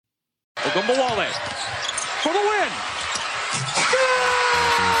Ogunbowale for the win.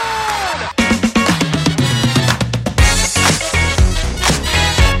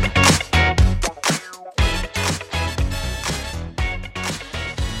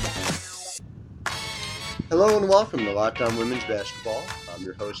 Hello and welcome to Locked On Women's Basketball. I'm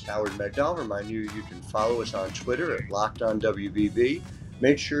your host, Howard Megdal. Remind you can follow us on Twitter at LockedOnWBB.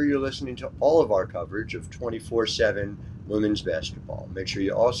 Make sure you're listening to all of our coverage of 24/7 women's basketball. Make sure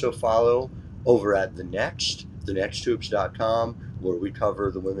you also follow over at The Next, thenexthoops.com, where we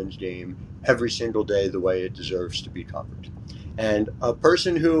cover the women's game every single day the way it deserves to be covered. And a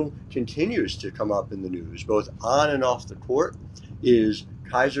person who continues to come up in the news, both on and off the court, is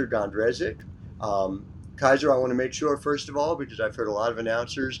Kaiser Gondrezick. Kaiser, I want to make sure, first of all, because I've heard a lot of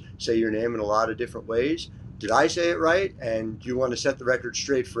announcers say your name in a lot of different ways. Did I say it right? And do you want to set the record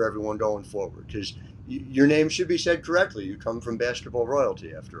straight for everyone going forward? Because your name should be said correctly. You come from basketball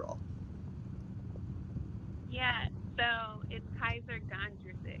royalty, after all. Yeah, so it's Kaiser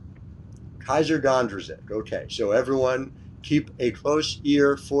Gondrezick. Kaiser Gondrezick. Okay, so everyone keep a close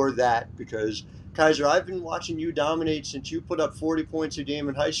ear for that, because, Kaiser, I've been watching you dominate since you put up 40 points a game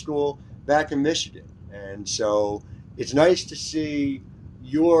in high school back in Michigan. And so it's nice to see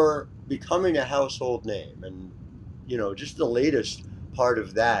you're becoming a household name. And, you know, just the latest part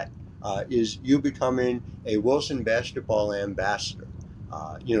of that is you becoming a Wilson basketball ambassador.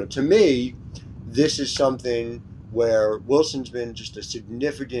 To me, this is something where Wilson's been just a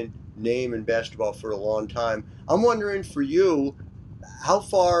significant name in basketball for a long time. I'm wondering for you, how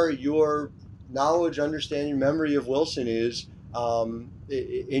far your knowledge, understanding, memory of Wilson is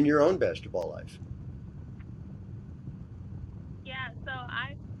in your own basketball life. So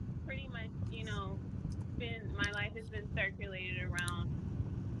I've pretty much, my life has been circulated around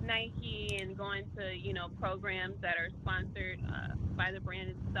Nike and going to, programs that are sponsored by the brand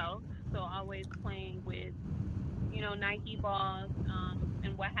itself. So always playing with, Nike balls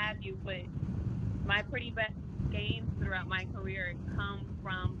and what have you. But my pretty best games throughout my career come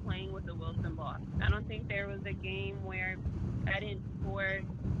from playing with the Wilson ball. I don't think there was a game where I didn't score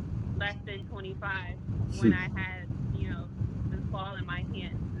less than 25 when I had, this ball in my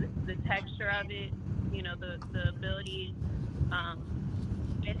hands. The texture of it, the ability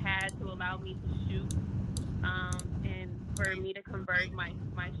it had to allow me to shoot and for me to convert my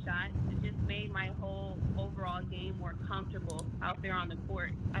shots. It just made my whole overall game more comfortable out there on the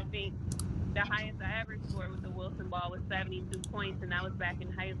court. I think the highest I ever scored with the Wilson ball was 72 points, and that was back in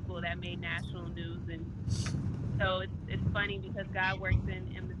high school. That made national news. And so it's funny because God works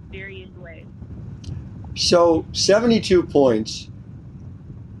in mysterious ways. So 72 points,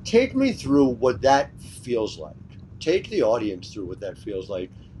 take me through what that feels like. Take the audience through what that feels like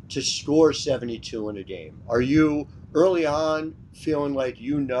to score 72 in a game. Are you early on feeling like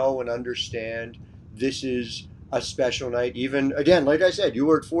and understand this is a special night? Even, again, like I said, you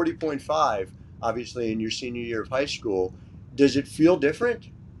were at 40.5, obviously, in your senior year of high school. Does it feel different?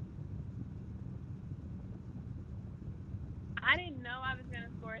 I didn't know I was going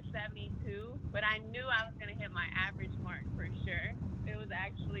to score 72, but I knew I was going to hit my average mark for sure. It was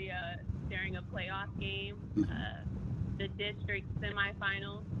actually during a playoff game, the district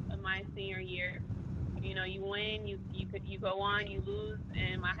semifinals of my senior year. You win, you go on, you lose,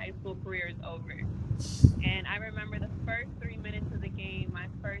 and my high school career is over. And I remember the first 3 minutes of the game, my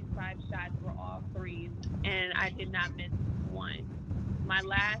first 5 shots were all threes, and I did not miss one. My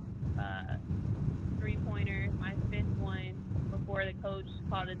last three-pointer, my fifth one, before the coach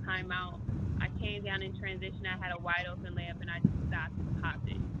called a timeout, I came down in transition. I had a wide-open layup, and I just stopped and popped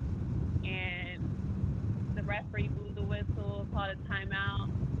it. And the referee blew the whistle, called a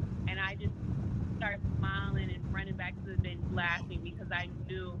timeout, and I just started smiling and running back to the bench laughing because I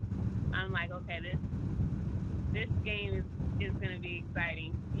knew, I'm like, okay, this game is going to be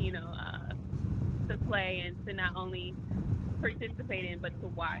exciting, to play and to not only participate in, but to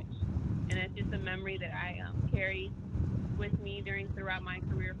watch. And it's just a memory that I carry with me throughout my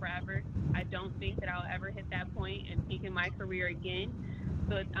career forever. I don't think that I'll ever hit that point and peak in my career again.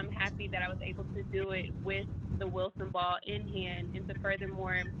 So I'm happy that I was able to do it with the Wilson ball in hand and to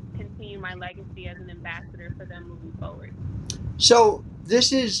furthermore continue my legacy as an ambassador for them moving forward. So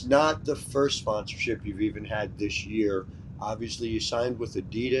this is not the first sponsorship you've even had this year. Obviously, you signed with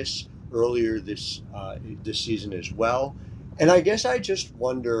Adidas earlier this season as well. And I guess I just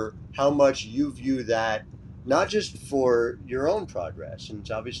wonder how much you view that, not just for your own progress, and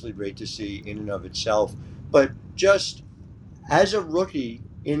it's obviously great to see in and of itself, but just as a rookie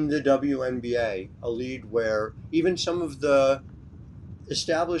in the WNBA, a league where even some of the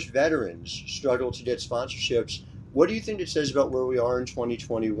established veterans struggle to get sponsorships. What do you think it says about where we are in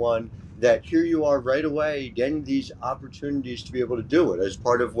 2021 that here you are right away getting these opportunities to be able to do it as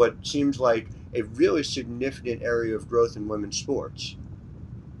part of what seems like a really significant area of growth in women's sports?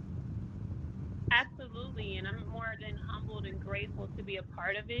 Absolutely, and I'm more than humbled and grateful to be a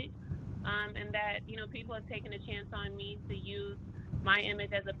part of it. And that, people have taken a chance on me to use my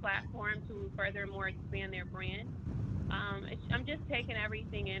image as a platform to furthermore expand their brand. I'm just taking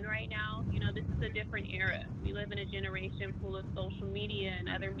everything in right now. This is a different era. We live in a generation full of social media and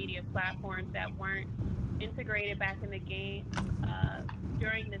other media platforms that weren't integrated back in the game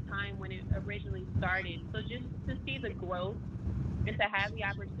during the time when it originally started. So just to see the growth and to have the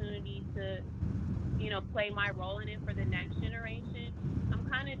opportunity to play my role in it for the next generation. I'm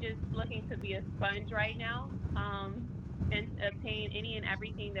kind of just looking to be a sponge right now, and obtain any and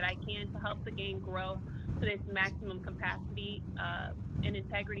everything that I can to help the game grow to its maximum capacity and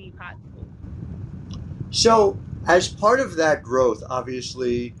integrity possible. So, as part of that growth,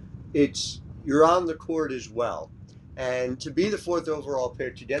 obviously, you're on the court as well. And to be the fourth overall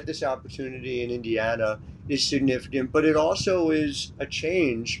pick, to get this opportunity in Indiana is significant, but it also is a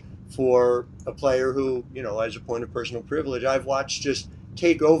change for a player who, as a point of personal privilege, I've watched just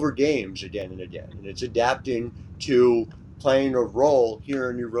take over games again and again. And it's adapting to playing a role here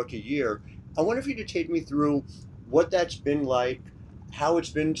in your rookie year. I wonder if you could take me through what that's been like, how it's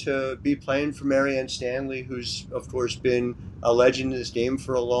been to be playing for Marianne Stanley, who's, of course, been a legend in this game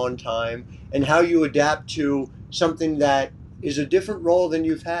for a long time, and how you adapt to something that is a different role than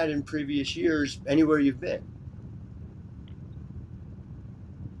you've had in previous years anywhere you've been.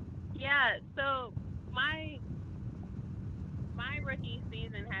 Yeah, so my rookie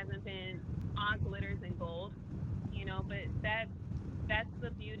season hasn't been all glitters and gold, but that's the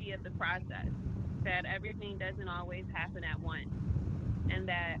beauty of the process, that everything doesn't always happen at once, and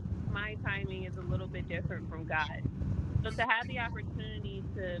that my timing is a little bit different from God. So to have the opportunity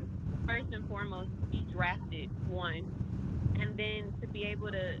to first and foremost be drafted, one, and then to be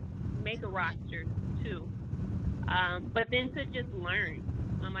able to make a roster, two, but then to just learn.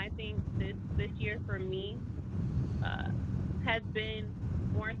 I think this year for me has been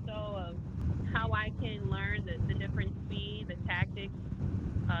more so of how I can learn the different speed, the tactics,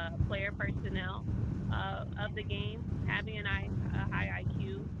 player personnel of the game, having a high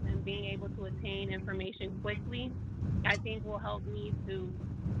IQ and being able to attain information quickly, I think will help me to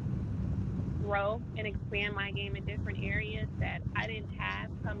grow and expand my game in different areas that I didn't have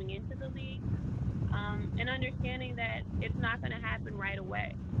coming into the league, and understanding that it's not going to happen right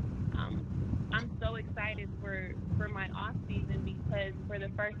away. Um, I'm so excited for my off season because for the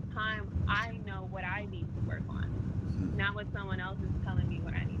first time I know what I need to work on, not what someone else is telling me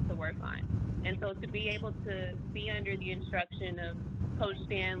what I need to work on. And so to be able to be under the instruction of Coach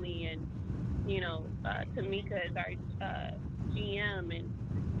Stanley and Tamika as our GM,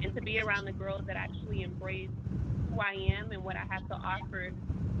 and to be around the girls that actually embrace who I am and what I have to offer,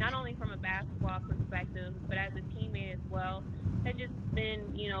 not only from a basketball perspective, but as a teammate as well, has just been,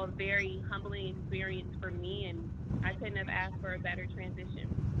 a very humbling experience for me, and I couldn't have asked for a better transition.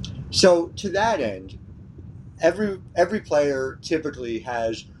 So to that end, every player typically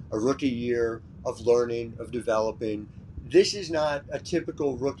has a rookie year of learning, of developing. This is not a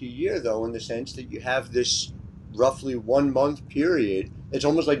typical rookie year, though, in the sense that you have this roughly 1 month period. It's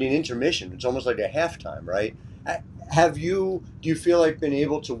almost like an intermission. It's almost like a halftime, right? Do you feel like been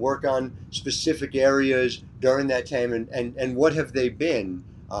able to work on specific areas during that time, and what have they been?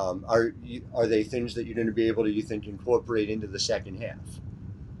 Are they things that you're going to be able to, you think, incorporate into the second half?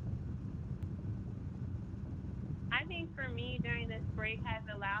 I think for me during this break has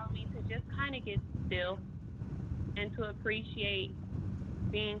allowed me to just kind of get still and to appreciate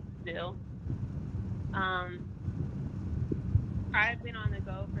being still. Um, I've been on the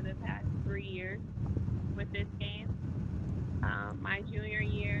go for the past 3 years with this game. My junior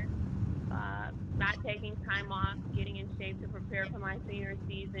year, not taking time off, getting in shape to prepare for my senior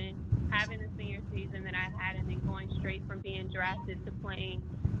season, having the senior season that I had, and then going straight from being drafted to playing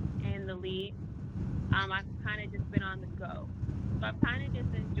in the league. I've kind of just been on the go. So I've kind of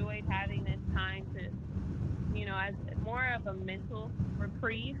just enjoyed having this time to, as more of a mental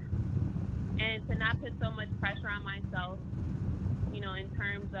reprieve, and to not put so much pressure on myself, in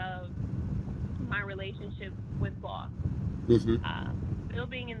terms of my relationship with ball. Mm-hmm. Still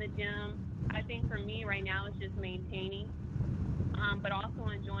being in the gym, I think for me right now is just maintaining, but also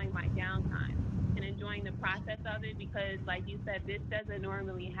enjoying my downtime and enjoying the process of it because, like you said, this doesn't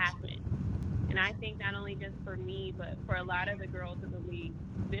normally happen. And I think not only just for me, but for a lot of the girls in the league,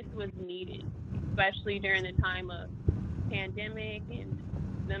 this was needed, especially during the time of pandemic and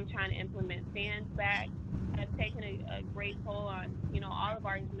them trying to implement fans back has taken a great toll on, all of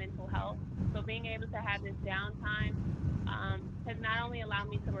our mental health. So being able to have this downtime has not only allowed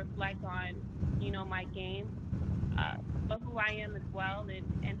me to reflect on, my game, but who I am as well,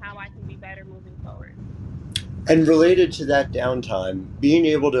 and how I can be better moving forward. And related to that downtime, being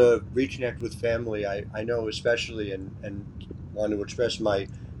able to reconnect with family, I know especially, and want to express my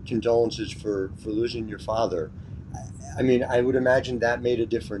condolences for losing your father. I mean, I would imagine that made a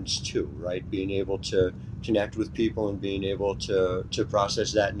difference too, right? Being able to connect with people and being able to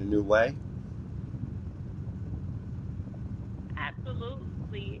process that in a new way.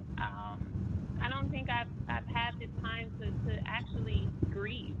 Absolutely. I don't think I've had the time to actually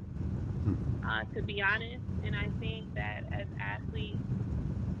grieve, to be honest. And I think that as athletes,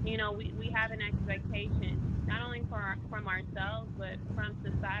 we have an expectation, not only from ourselves, but from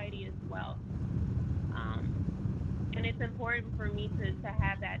society as well. And it's important for me to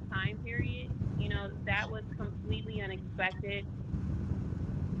have that time period. That was completely unexpected.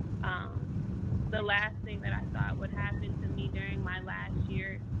 The last thing that I thought would happen to me during my last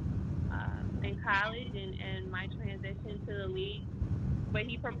year in college and my transition to the league. But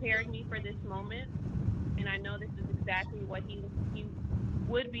he prepared me for this moment, and I know this is exactly what he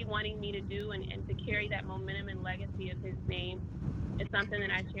would be wanting me to do, and to carry that momentum and legacy of his name is something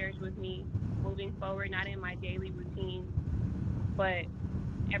that I cherish with me moving forward, not in my daily routine, but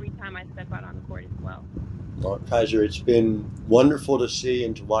every time I step out on the court as well. Well, Kaiser, it's been wonderful to see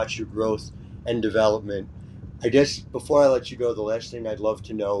and to watch your growth and development. I guess before I let you go, the last thing I'd love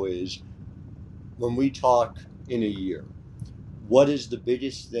to know is, when we talk in a year, what is the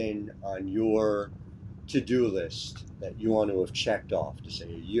biggest thing on your to-do list that you want to have checked off to say,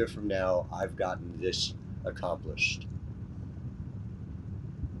 a year from now, I've gotten this accomplished?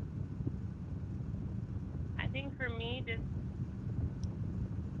 I think for me, just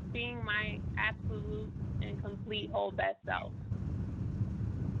being my absolute and complete whole best self.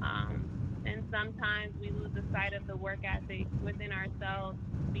 And sometimes we lose the sight of the work ethic within ourselves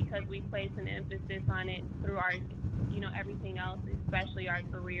because we place an emphasis on it through our, everything else, especially our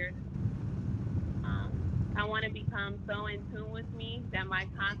careers. I want to become so in tune with me that my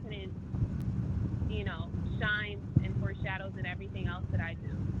confidence, shines and foreshadows in everything else that I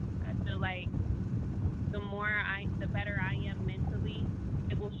do. I feel like the better I am mentally,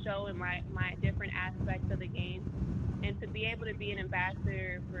 it will show in my different aspects of the game. And to be able to be an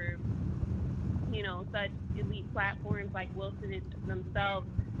ambassador for, such elite platforms like Wilson themselves,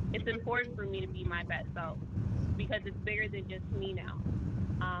 it's important for me to be my best self, because it's bigger than just me now.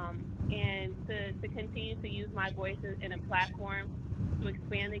 And to continue to use my voice in a platform to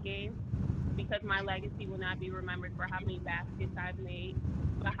expand the game, because my legacy will not be remembered for how many baskets I've made,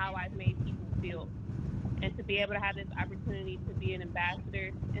 but how I've made people feel. And to be able to have this opportunity to be an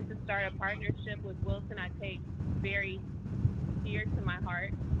ambassador and to start a partnership with Wilson, I take very dear to my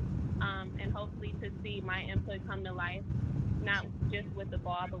heart. And hopefully to see my input come to life, not just with the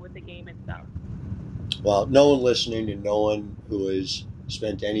ball, but with the game itself. Well, no one listening and no one who has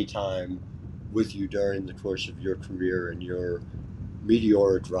spent any time with you during the course of your career and your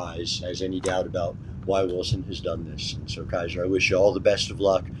meteoric rise has any doubt about why Wilson has done this. And so, Kaiser, I wish you all the best of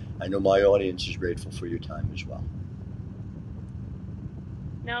luck. I know my audience is grateful for your time as well.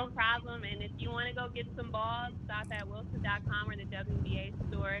 No problem. And if you want to go get some balls, stop at wilson.com or the WNBA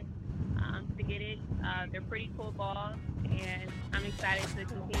store to get it. They're pretty cool balls, and I'm excited to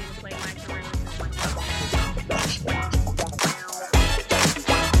continue to play my career with this one.